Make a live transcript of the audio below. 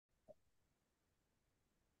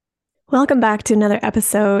Welcome back to another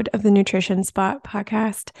episode of the Nutrition Spot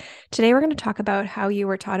podcast. Today, we're going to talk about how you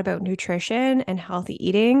were taught about nutrition and healthy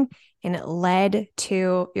eating, and it led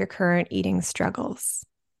to your current eating struggles.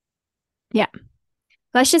 Yeah.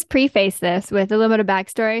 Let's just preface this with a little bit of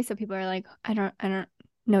backstory so people are like, I don't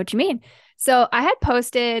know what you mean. So I had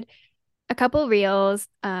posted a couple reels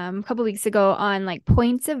a couple weeks ago on like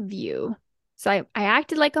points of view. So I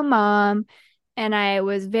acted like a mom and I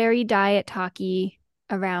was very diet talky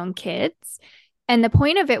around kids. And the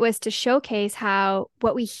point of it was to showcase how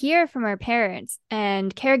what we hear from our parents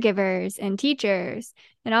and caregivers and teachers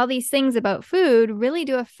and all these things about food really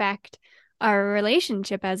do affect our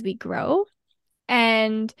relationship as we grow.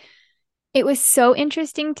 And it was so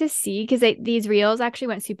interesting to see because these reels actually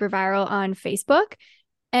went super viral on Facebook.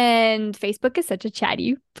 And Facebook is such a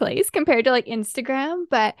chatty place compared to like Instagram.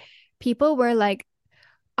 But people were like,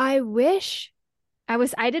 I wish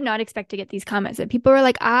I did not expect to get these comments. That people were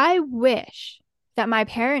like, I wish that my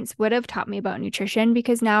parents would have taught me about nutrition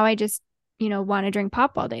because now I just, want to drink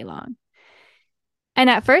pop all day long. And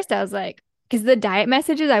at first I was like, because the diet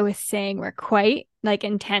messages I was saying were quite like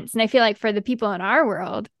intense. And I feel like for the people in our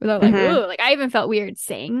world, they're like, Mm-hmm. ooh, like I even felt weird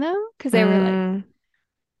saying them because they were like, Mm,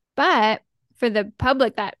 but for the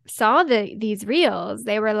public that saw these reels,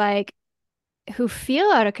 they were like, who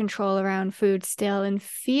feel out of control around food still and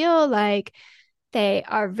feel like they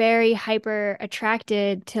are very hyper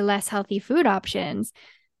attracted to less healthy food options,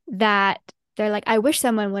 that they're like, I wish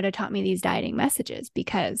someone would have taught me these dieting messages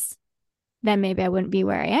because then maybe I wouldn't be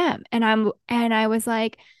where I am. And I was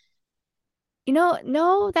like,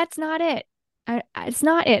 no, that's not it. It's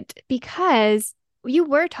not it because you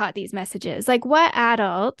were taught these messages. Like, what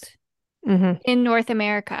adult mm-hmm. in North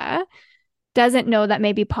America doesn't know that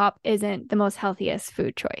maybe pop isn't the most healthiest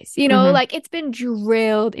food choice? Mm-hmm. Like it's been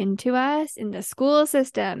drilled into us in the school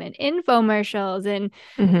system and infomercials and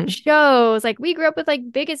Mm-hmm. shows. Like we grew up with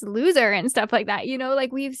like Biggest Loser and stuff like that.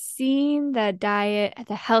 Like we've seen the diet,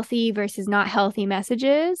 the healthy versus not healthy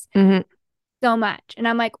messages Mm-hmm. so much. And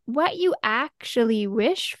I'm like, what you actually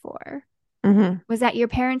wish for Mm-hmm. was that your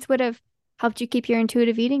parents would have helped you keep your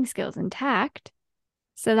intuitive eating skills intact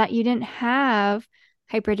so that you didn't have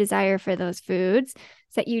hyper desire for those foods,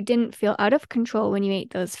 so that you didn't feel out of control when you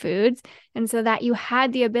ate those foods, and so that you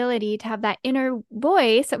had the ability to have that inner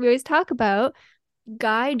voice that we always talk about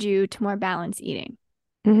guide you to more balanced eating.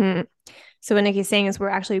 Mm-hmm. So what Nikki's saying is we're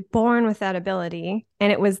actually born with that ability,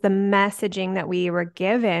 and it was the messaging that we were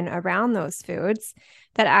given around those foods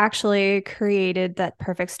that actually created that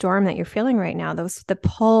perfect storm that you're feeling right now. The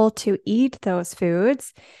pull to eat those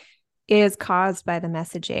foods is caused by the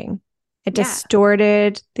messaging. It Yeah.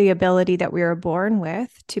 distorted the ability that we were born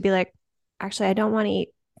with to be like, actually, I don't want to eat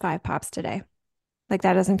 5 pops today. Like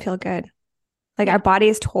that doesn't feel good. Like Yeah. our body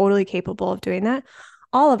is totally capable of doing that.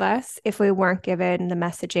 All of us, if we weren't given the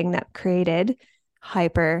messaging that created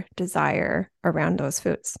hyper desire around those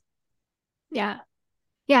foods. Yeah.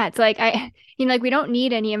 Yeah. It's like like we don't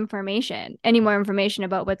need any more information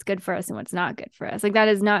about what's good for us and what's not good for us. Like that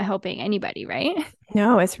is not helping anybody, right?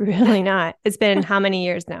 No, it's really not. It's been how many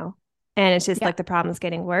years now? And it's just Yeah. like the problem's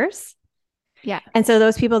getting worse. Yeah. And so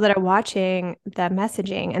those people that are watching the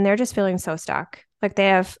messaging and they're just feeling so stuck, like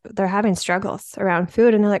they're having struggles around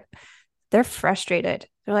food and they're frustrated.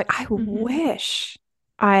 They're like, I Mm-hmm. wish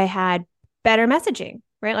I had better messaging,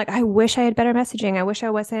 right? Like I wish I had better messaging. I wish I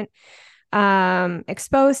wasn't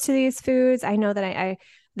exposed to these foods. I know that I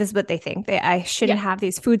this is what they think. I Yeah. shouldn't have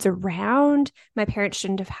these foods around. My parents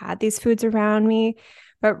shouldn't have had these foods around me.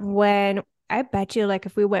 But when I bet you, like,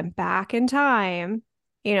 if we went back in time,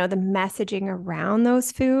 the messaging around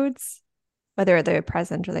those foods, whether they were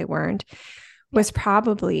present or they weren't, Yeah. was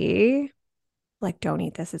probably like, don't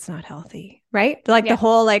eat this. It's not healthy. Right. Like the Yeah.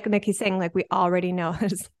 whole, like Nikki's saying, like, we already know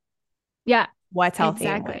Yeah. what's healthy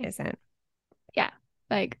and what Exactly. isn't. Yeah.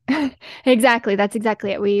 Like exactly. That's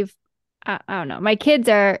exactly it. I don't know. My kids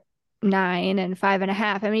are 9 and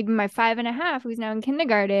 5.5. I mean, even my 5.5, who's now in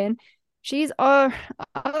kindergarten, she's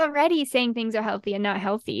already saying things are healthy and not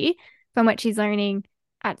healthy from what she's learning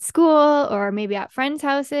at school or maybe at friends'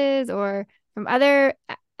 houses or from other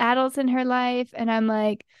adults in her life. And I'm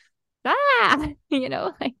like,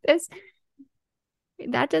 like this,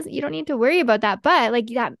 that does, you don't need to worry about that. But like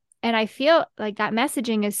that, and I feel like that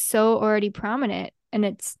messaging is so already prominent.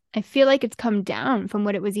 And I feel like it's come down from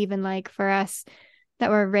what it was even like for us that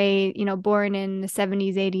were raised, born in the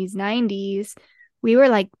 70s, 80s, 90s. We were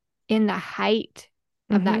like in the height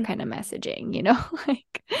of that Mm-hmm. kind of messaging,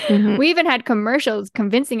 like Mm-hmm. we even had commercials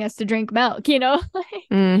convincing us to drink milk, like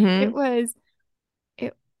it Mm-hmm. was,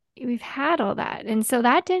 it, we've had all that. And so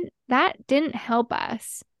that didn't help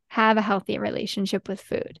us have a healthy relationship with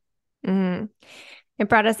food. Mm-hmm. It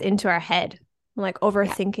brought us into our head, like Yeah.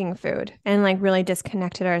 overthinking food, and like really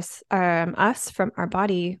disconnected us from our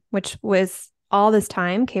body, which was all this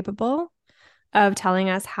time capable of telling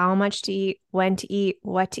us how much to eat, when to eat,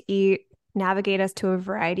 what to eat, navigate us to a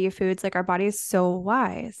variety of foods. Like our body is so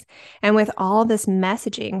wise. And with all this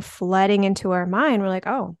messaging flooding into our mind, we're like,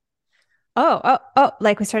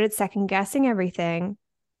 like we started second guessing everything.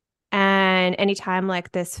 And anytime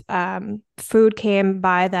like this food came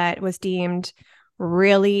by that was deemed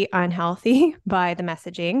really unhealthy by the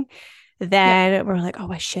messaging, Yeah. then we're like,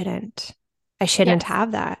 oh, I shouldn't Yes.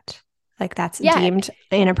 have that. Like that's Yeah. deemed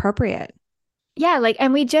inappropriate. Yeah. Like,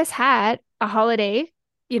 and we just had a holiday,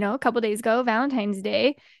 a couple days ago, Valentine's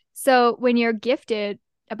Day. So when you're gifted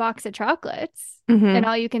a box of chocolates and Mm-hmm.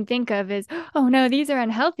 all you can think of is, oh no, these are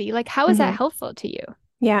unhealthy. Like, how is that Mm-hmm. helpful to you?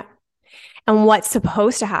 Yeah. And what's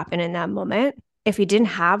supposed to happen in that moment if you didn't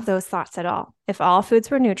have those thoughts at all? If all foods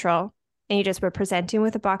were neutral and you just were presenting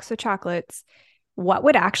with a box of chocolates, what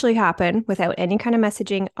would actually happen without any kind of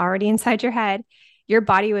messaging already inside your head? Your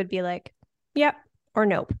body would be like, yep or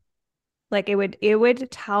nope. Like it would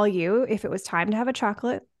tell you if it was time to have a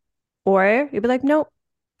chocolate, or you'd be like, nope,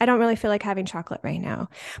 I don't really feel like having chocolate right now.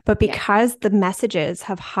 But Yeah. because the messages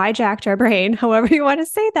have hijacked our brain, however you want to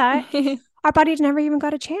say that, our body never even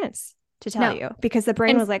got a chance to tell No. you because the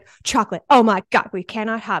brain And was like, chocolate, oh my God, we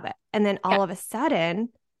cannot have it. And then yeah, all of a sudden,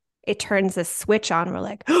 it turns this switch on. We're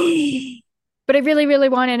like, but I really, really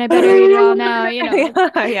want it and I better eat it all now, yeah.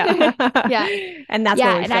 Yeah. And that's where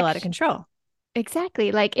Yeah. we And feel out of actually, control.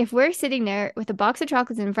 exactly. Like if we're sitting there with a box of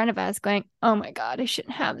chocolates in front of us going, oh my God, I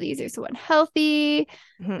shouldn't have these. They're so unhealthy.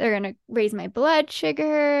 Mhm. They're going to raise my blood Yeah.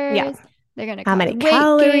 sugars. They're going to How cause many weight gain. How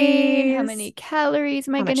calories? many calories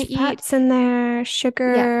am I How going much to eat? fat's in there? Yeah.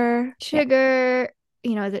 Sugar? Yeah. Sugar,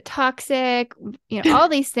 is it toxic? All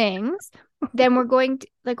these things. Then we're going to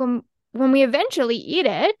like when we eventually eat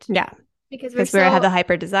it, Yeah. because we're Because we have so the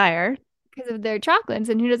hyper desire. because of their chocolates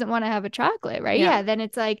and who doesn't want to have a chocolate, right? Yeah. Yeah, then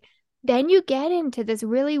it's like then you get into this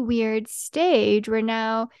really weird stage where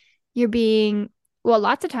now you're being well,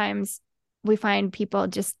 lots of times we find people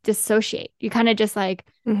just dissociate. You kind of just like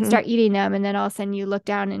Hmm. start eating them and then all of a sudden you look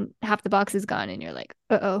down and half the box is gone and you're like,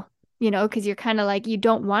 uh-oh. Because you're kind of like you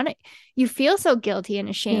don't want it. You feel so guilty and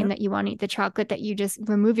Yeah. ashamed that you want to eat the chocolate that you just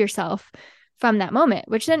remove yourself from that moment,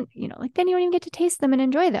 which then, like then you don't even get to taste them and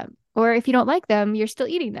enjoy them. Or if you don't like them, you're still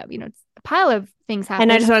eating them. It's a pile of things And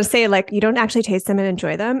I happen. just want to say, like, you don't actually taste them and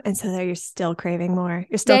enjoy them. And so there you're still craving more.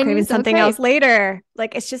 You're still Then you craving still something crave. else later.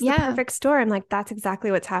 Like, it's just the Yeah. perfect storm. Like, that's exactly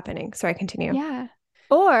what's happening. Sorry, continue. Yeah.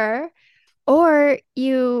 Or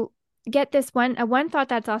you get this one thought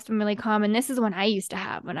that's often really common. This is one I used to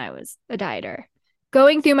have when I was a dieter.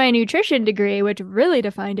 Going through my nutrition degree, which really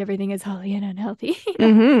defined everything as healthy and unhealthy, Hmm.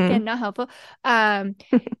 again, not helpful.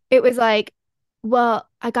 It was like, well,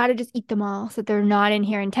 I gotta just eat them all so they're not in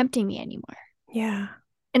here and tempting me anymore. Yeah.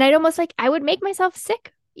 And I'd almost like I would make myself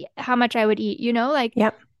sick how much I would eat,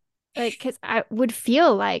 Yep. like because I would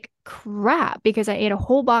feel like crap because I ate a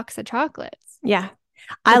whole box of chocolates. Yeah.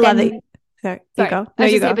 I But love it. then, Sorry, you sorry, go. I No,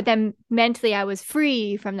 was you just saying, go. but then mentally I was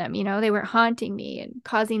free from them. They weren't haunting me and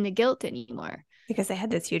causing the guilt anymore. Because they had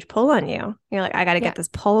this huge pull on you. You're like, I got to Yeah. get this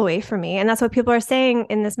pull away from me. And that's what people are saying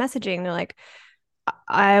in this messaging. They're like,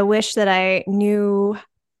 I wish that I knew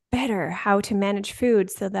better how to manage food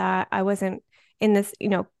so that I wasn't in this,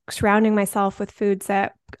 surrounding myself with foods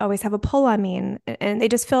that always have a pull on me. And they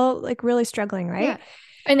just feel like really struggling, right? Yeah.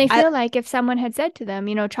 And they I, feel like if someone had said to them,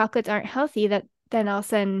 chocolates aren't healthy, that then all of a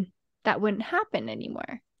sudden that wouldn't happen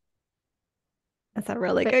anymore. that's a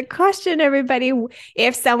really But good question, everybody.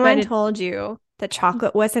 If but someone it told you that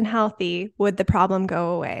chocolate wasn't healthy, would the problem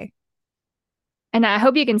go away? and I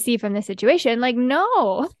hope you can see from the situation, like,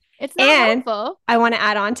 no, it's not And helpful. I want to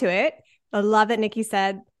add on to it. I love that Nikki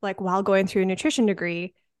said, like, while going through a nutrition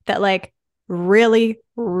degree, that like really,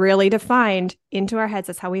 really defined into our heads.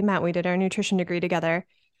 That's how we met. We did our nutrition degree together.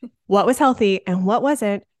 What was healthy and what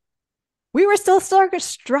wasn't. We were still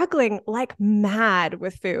struggling like mad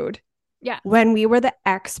with food Yeah. when we were the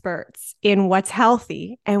experts in what's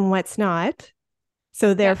healthy and what's not. So,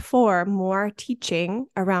 Yeah. therefore, more teaching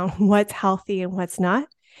around what's healthy and what's not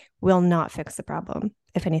will not fix the problem.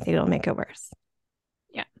 If anything, it'll make it worse.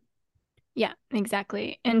 Yeah. Yeah,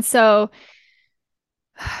 exactly. And so,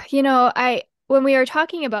 I when we were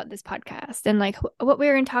talking about this podcast and like what we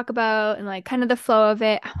were going to talk about and like kind of the flow of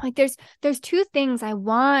it, I'm like there's two things I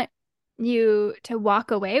want you to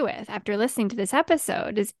walk away with after listening to this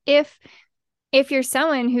episode is if you're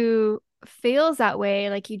someone who feels that way,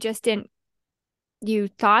 like you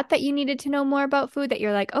thought that you needed to know more about food that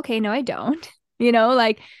you're like, okay, no, I don't.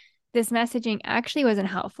 Like this messaging actually wasn't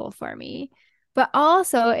helpful for me. But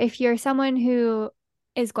also, if you're someone who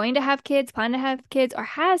is going to have kids, plan to have kids, or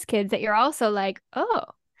has kids, that you're also like, oh,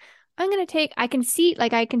 I can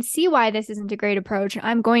see why this isn't a great approach. And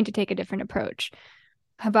I'm going to take a different approach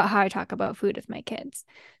about how I talk about food with my kids.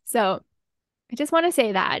 So I just want to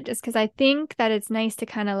say that just because I think that it's nice to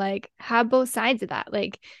kind of like have both sides of that.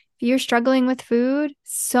 Like if you're struggling with food,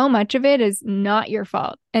 so much of it is not your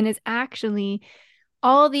fault and is actually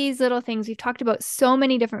all these little things. We've talked about so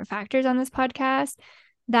many different factors on this podcast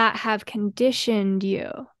that have conditioned you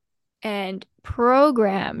and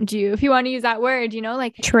programmed you, if you want to use that word,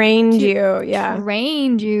 like Trained you. Yeah.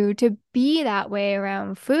 trained you to be that way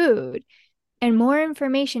around food. And more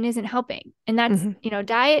information isn't helping. And that's,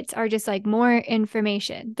 diets are just like more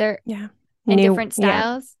information. They're in different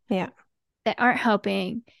styles that aren't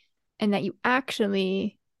helping. And that you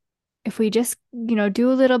actually, if we just,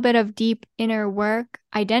 do a little bit of deep inner work,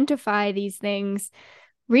 identify these things,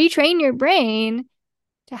 retrain your brain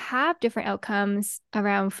to have different outcomes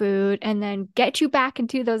around food, and then get you back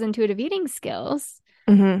into those intuitive eating skills,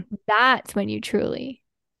 that's when you truly,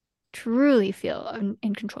 truly feel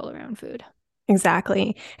in control around food.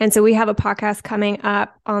 Exactly. And so we have a podcast coming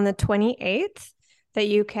up on the 28th that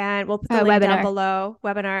we'll put the link down below.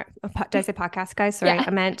 Webinar. Did I say podcast, guys? Sorry, I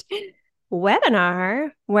meant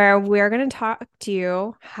webinar, where we're going to talk to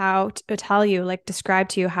you describe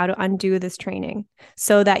to you how to undo this training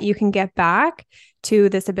so that you can get back to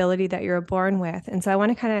this ability that you're born with. And so I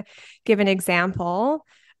want to kind of give an example.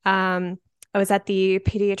 I was at the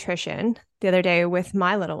pediatrician the other day with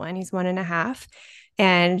my little one. He's 1.5.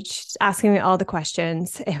 And she's asking me all the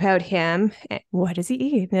questions about him. What does he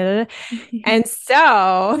eat? And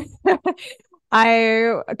so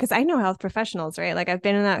because I know health professionals, right? Like I've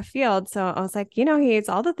been in that field. So I was like, he eats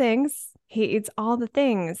all the things. He eats all the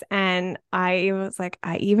things. And I was like,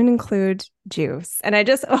 I even include juice. And I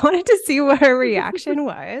just wanted to see what her reaction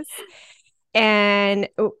was. And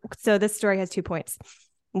so this story has 2 points.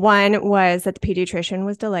 One was that the pediatrician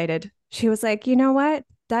was delighted. She was like, you know what?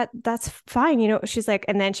 That's fine. She's like,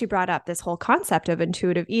 and then she brought up this whole concept of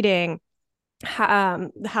intuitive eating, how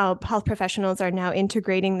health professionals are now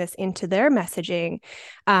integrating this into their messaging.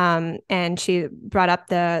 And she brought up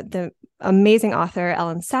the amazing author,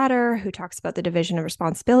 Ellen Satter, who talks about the division of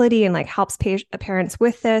responsibility and like helps parents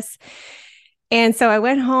with this. And so I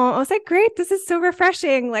went home. I was like, great, this is so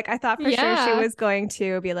refreshing. Like I thought for sure she was going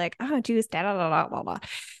to be like, oh, juice, da da da da da.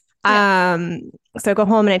 So I go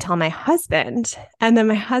home and I tell my husband, and then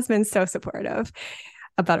my husband's so supportive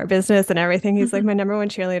about our business and everything. He's like my number one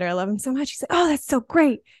cheerleader. I love him so much. He's like, oh, that's so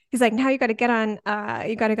great. He's like, now you got to get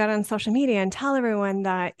on social media and tell everyone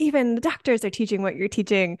that even the doctors are teaching what you're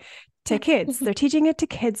teaching to kids. They're teaching it to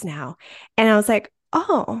kids now. And I was like,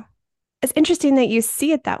 oh, it's interesting that you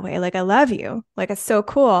see it that way. Like, I love you. Like, it's so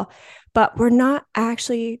cool. But we're not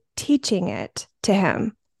actually teaching it to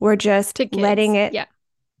him. We're just letting it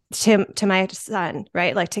to my son,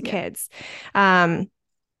 right? Like to kids. We're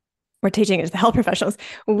teaching it to the health professionals.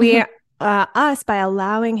 We, us, by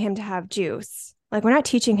allowing him to have juice, like we're not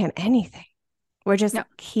teaching him anything. We're just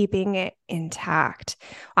keeping it intact.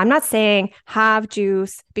 I'm not saying have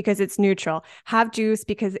juice because it's neutral, have juice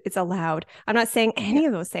because it's allowed. I'm not saying any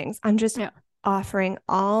of those things. I'm just offering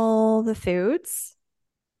all the foods.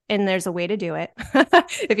 And there's a way to do it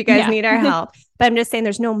if you guys need our help. But I'm just saying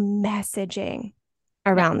there's no messaging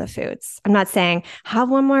around the foods. I'm not saying have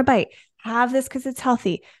one more bite, have this because it's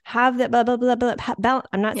healthy, have that blah, blah, blah, blah, blah.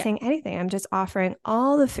 I'm not saying anything. I'm just offering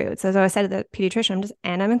all the foods. As I said to the pediatrician,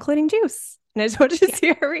 I'm including juice. And I just wanted to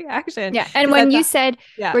see her reaction. Yeah. And when you said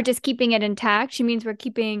we're just keeping it intact, she means we're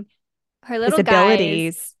keeping her little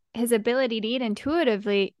guy's his ability to eat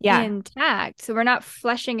intuitively intact. So we're not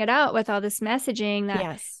fleshing it out with all this messaging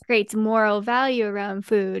that creates moral value around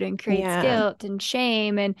food and creates guilt and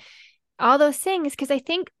shame and all those things. Because I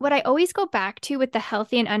think what I always go back to with the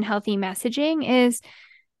healthy and unhealthy messaging is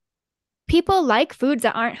people like foods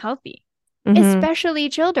that aren't healthy, especially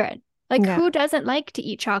children. Like who doesn't like to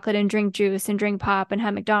eat chocolate and drink juice and drink pop and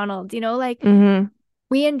have McDonald's,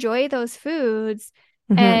 we enjoy those foods.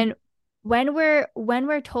 And when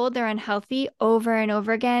we're told they're unhealthy over and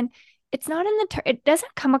over again, it's not it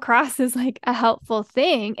doesn't come across as like a helpful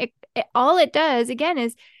thing. All it does again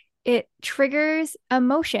is it triggers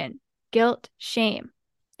emotion, guilt, shame,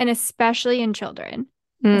 and especially in children,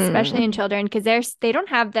 because they don't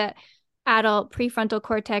have the adult prefrontal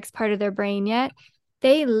cortex part of their brain yet.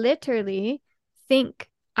 They literally think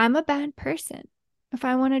I'm a bad person if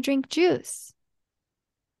I want to drink juice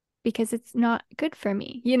because it's not good for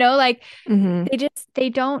me, they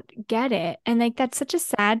don't get it. And like, that's such a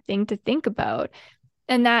sad thing to think about.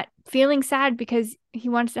 And that feeling sad because he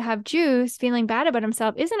wants to have juice, feeling bad about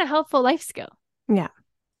himself, isn't a helpful life skill. Yeah.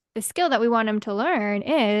 The skill that we want him to learn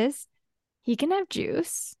is he can have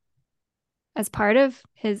juice as part of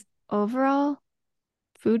his overall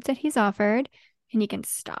foods that he's offered, and he can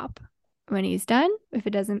stop when he's done. If it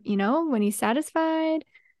doesn't, when he's satisfied.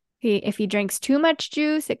 If he drinks too much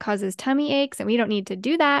juice, it causes tummy aches, and we don't need to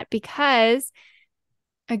do that because,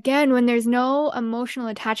 again, when there's no emotional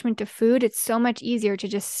attachment to food, it's so much easier to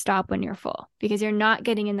just stop when you're full because you're not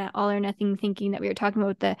getting in that all or nothing thinking that we were talking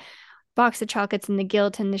about, the box of chocolates and the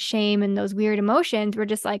guilt and the shame and those weird emotions. We're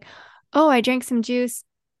just like, oh, I drank some juice.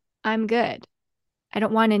 I'm good. I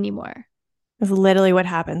don't want any more. It's literally what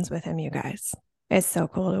happens with him, you guys. It's so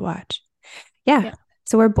cool to watch. Yeah.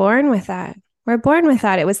 So we're born with that. We're born with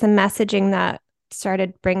that. It was the messaging that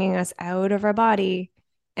started bringing us out of our body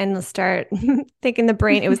and start thinking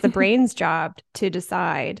it was the brain's job to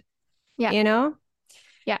decide. Yeah.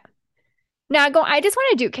 Yeah. Now I just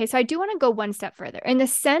want to okay, so I do want to go one step further in the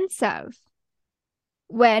sense of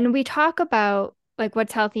when we talk about like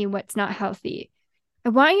what's healthy and what's not healthy. I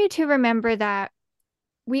want you to remember that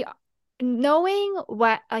knowing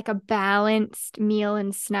what like a balanced meal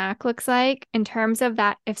and snack looks like in terms of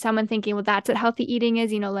that, if someone thinking, well, that's what healthy eating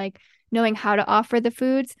is, like knowing how to offer the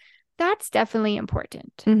foods, that's definitely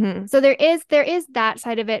important. Mm-hmm. So there is that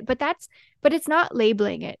side of it, but it's not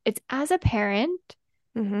labeling it. It's as a parent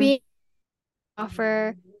being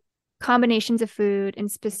offer combinations of food in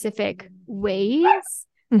specific ways.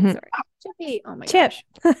 Mm-hmm. Sorry. Chippy. Oh my Chip.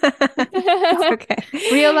 gosh. Okay.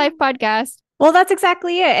 Real life podcast. Well, that's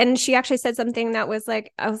exactly it. And she actually said something that was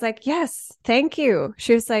like, I was like, yes, thank you.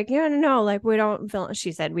 She was like, yeah, no, like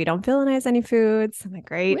she said, we don't villainize any foods. I'm like,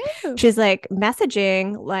 great. Woo. She's like,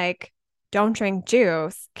 messaging, like, don't drink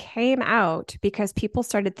juice came out because people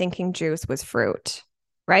started thinking juice was fruit.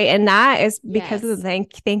 Right. And that is because of the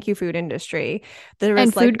thank you food industry. There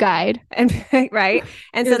was food guide. And right.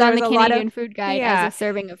 And so there was a Canadian food guide as a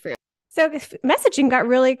serving of fruit. So messaging got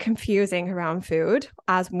really confusing around food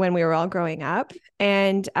as when we were all growing up.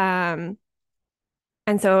 And so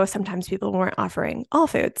sometimes people weren't offering all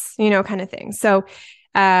foods, kind of thing. So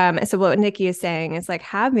what Nikki is saying is like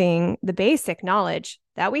having the basic knowledge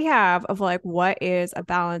that we have of like what is a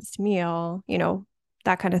balanced meal,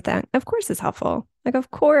 that kind of thing. Of course is helpful. Like,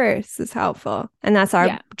 of course is helpful. And that's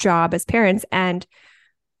our job as parents and,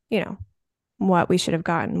 what we should have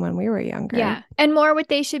gotten when we were younger. Yeah. And more what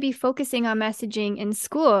they should be focusing on messaging in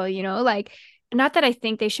school, like, not that I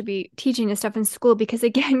think they should be teaching this stuff in school because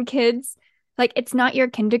again, kids, like it's not your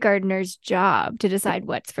kindergartner's job to decide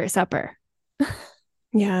what's for supper.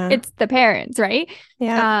 Yeah. It's the parents, right?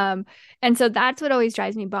 Yeah. And so that's what always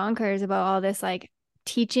drives me bonkers about all this, like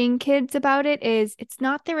teaching kids about it is it's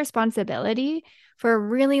not their responsibility for a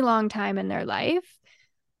really long time in their life.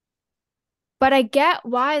 But I get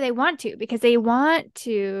why they want to, because they want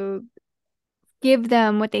to give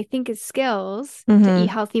them what they think is skills to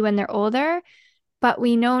eat healthy when they're older. But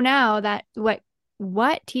we know now that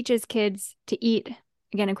what teaches kids to eat,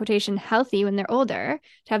 again, in quotation, healthy when they're older,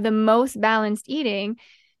 to have the most balanced eating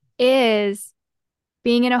is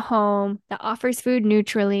being in a home that offers food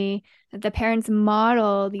neutrally, that the parents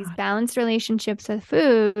model these balanced relationships with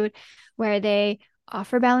food where they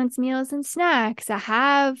offer balanced meals and snacks that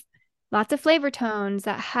have lots of flavor tones,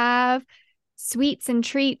 that have sweets and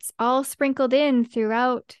treats all sprinkled in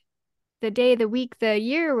throughout the day, the week, the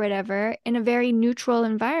year, or whatever, in a very neutral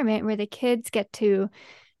environment where the kids get to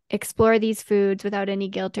explore these foods without any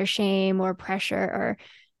guilt or shame or pressure or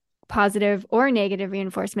positive or negative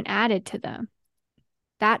reinforcement added to them.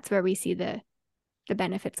 That's where we see the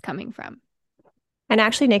benefits coming from. And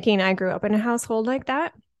actually, Nikki and I grew up in a household like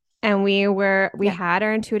that. And we had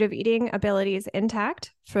our intuitive eating abilities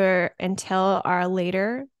intact until our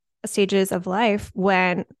later stages of life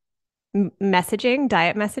when diet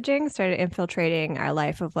messaging started infiltrating our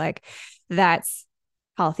life of like, that's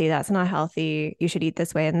healthy, that's not healthy, you should eat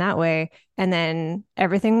this way and that way. And then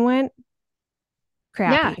everything went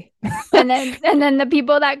crappy. Yeah. and then the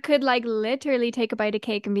people that could like literally take a bite of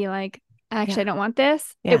cake and be like, actually, I don't want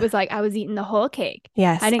this. Yeah. It was like I was eating the whole cake.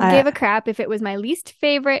 Yes. I didn't give a crap if it was my least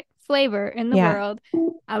favorite flavor in the world.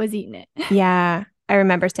 I was eating it. Yeah. I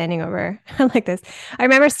remember standing over like this. I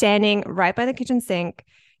remember standing right by the kitchen sink,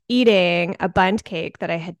 eating a bundt cake that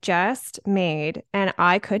I had just made, and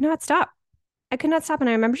I could not stop. And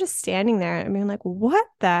I remember just standing there and being like, what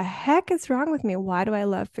the heck is wrong with me? Why do I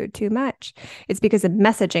love food too much? It's because the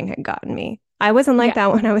messaging had gotten me. I wasn't like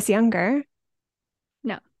that when I was younger.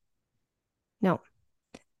 No.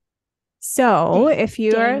 So if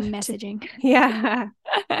you're messaging. Yeah.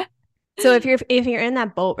 So if you're in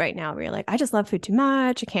that boat right now where you're like, I just love food too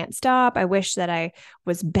much, I can't stop. I wish that I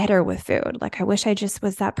was better with food. Like I wish I just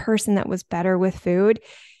was that person that was better with food.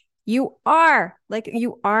 You are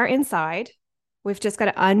inside. We've just got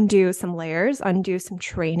to undo some layers, undo some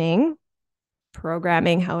training,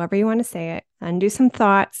 programming, however you want to say it, undo some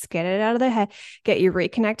thoughts, get it out of the head, get you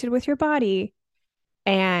reconnected with your body,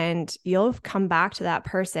 and you'll come back to that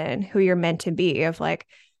person who you're meant to be. Of like,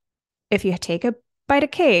 if you take a bite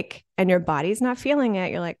of cake and your body's not feeling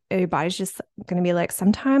it, you're like, your body's just going to be like,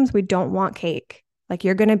 sometimes we don't want cake. Like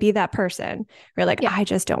you're going to be that person. You're like, Yeah. I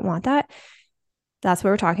just don't want that. That's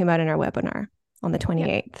what we're talking about in our webinar on the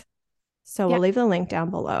 28th. So we'll leave the link down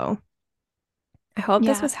below. I hope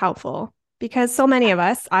this was helpful because so many of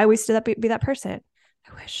us, I always stood up be that person.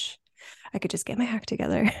 I wish I could just get my act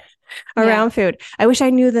together around food. I wish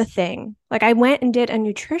I knew the thing. Like I went and did a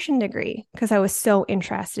nutrition degree because I was so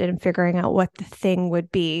interested in figuring out what the thing would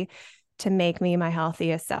be to make me my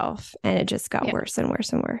healthiest self. And it just got worse and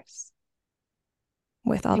worse and worse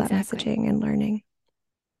with all that messaging and learning.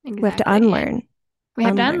 We have to unlearn. We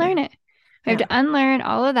have to unlearn it. We have to unlearn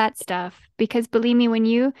all of that stuff because believe me, when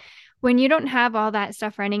you don't have all that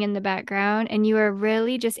stuff running in the background and you are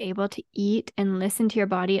really just able to eat and listen to your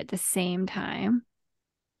body at the same time,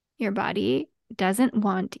 your body doesn't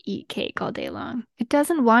want to eat cake all day long. It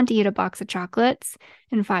doesn't want to eat a box of chocolates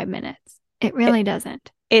in 5 minutes. It really doesn't.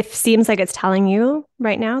 It seems like it's telling you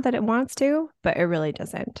right now that it wants to, but it really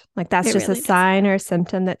doesn't. Like that's just a sign or a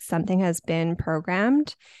symptom that something has been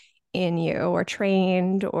programmed in you or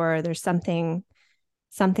trained, or there's something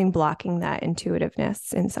blocking that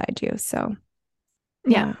intuitiveness inside you. So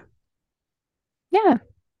yeah.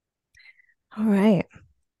 All right.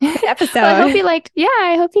 Good episode. Well, I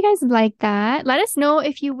hope you guys liked that. Let us know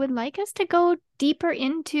if you would like us to go deeper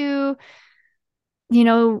into,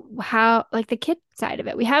 how like the kid side of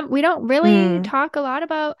it. We don't really talk a lot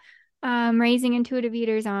about raising intuitive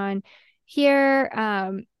eaters on here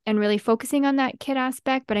and really focusing on that kid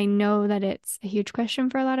aspect, but I know that it's a huge question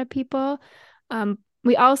for a lot of people.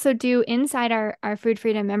 We also do inside our Food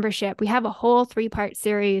Freedom membership, we have a whole 3-part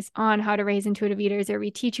series on how to raise intuitive eaters where we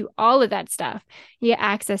teach you all of that stuff. You get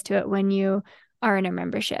access to it when you are in our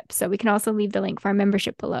membership. So we can also leave the link for our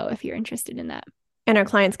membership below if you're interested in that. And our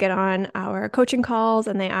clients get on our coaching calls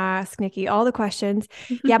and they ask Nikki all the questions.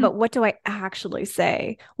 Yeah, but what do I actually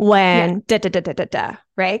say when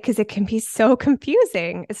right? Because it can be so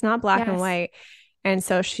confusing. It's not black and white. And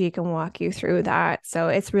so she can walk you through that. So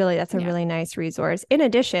that's a really nice resource. In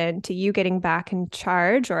addition to you getting back in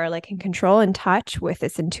charge or like in control and touch with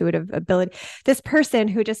this intuitive ability, this person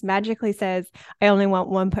who just magically says, I only want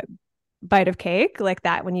one bite of cake, like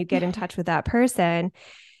that, when you get in touch with that person,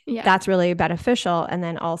 that's really beneficial. And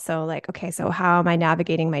then also like, okay, so how am I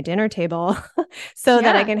navigating my dinner table so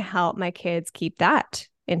that I can help my kids keep that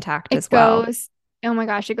intact as well? Oh my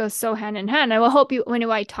gosh, it goes so hand in hand. I will hope you, when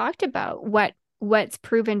I talked about what's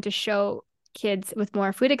proven to show kids with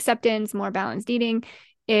more food acceptance, more balanced eating,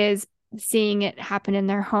 is seeing it happen in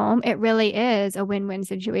their home. It really is a win-win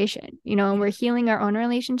situation, and we're healing our own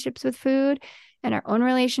relationships with food and our own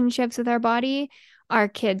relationships with our body. Our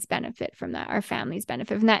kids benefit from that. Our families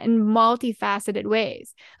benefit from that in multifaceted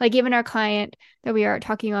ways. Like even our client that we are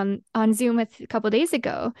talking on Zoom with a couple of days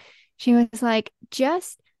ago, she was like,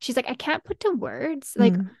 she's like, I can't put to words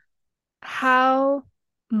like how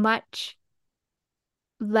much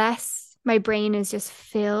less my brain is just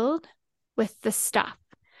filled with the stuff,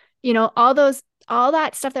 all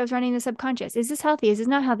that stuff that was running in the subconscious. Is this healthy? Is this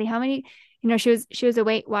not healthy? How many, she was a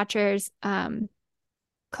Weight Watchers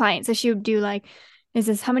client. So she would do like,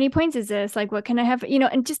 how many points is this? Like, what can I have?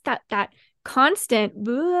 And just that constant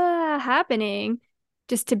happening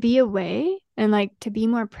just to be away and like to be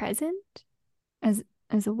more present as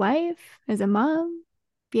a wife, as a mom,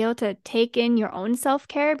 be able to take in your own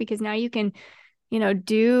self-care because now you can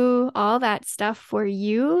do all that stuff for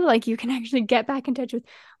you. Like you can actually get back in touch with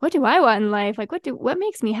what do I want in life? Like what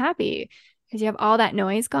makes me happy? Because you have all that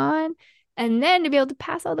noise gone. And then to be able to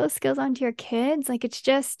pass all those skills on to your kids, like it's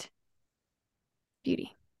just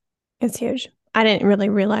beauty. It's huge. I didn't really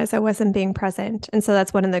realize I wasn't being present. And so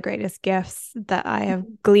that's one of the greatest gifts that I have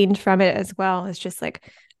gleaned from it as well. It's just like,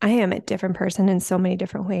 I am a different person in so many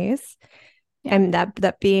different ways. And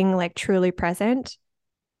that being like truly present,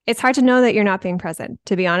 it's hard to know that you're not being present,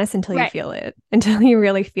 to be honest, until you feel it, until you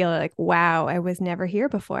really feel it. Like, wow, I was never here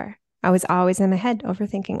before. I was always in my head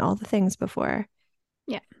overthinking all the things before.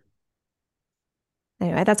 Yeah.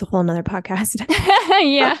 Anyway, that's a whole nother podcast.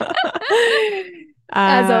 Yeah.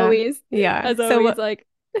 As always. Yeah. As always, so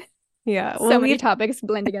yeah. So many topics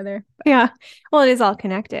blend together. Yeah. Well, it is all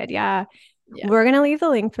connected. Yeah. Yeah. We're going to leave the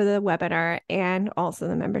link for the webinar and also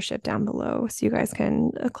the membership down below. So you guys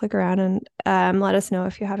can click around and let us know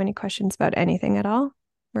if you have any questions about anything at all.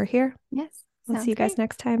 We're here. Yes. We'll see Sounds you guys great.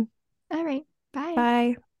 next time. All right. Bye.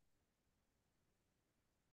 Bye.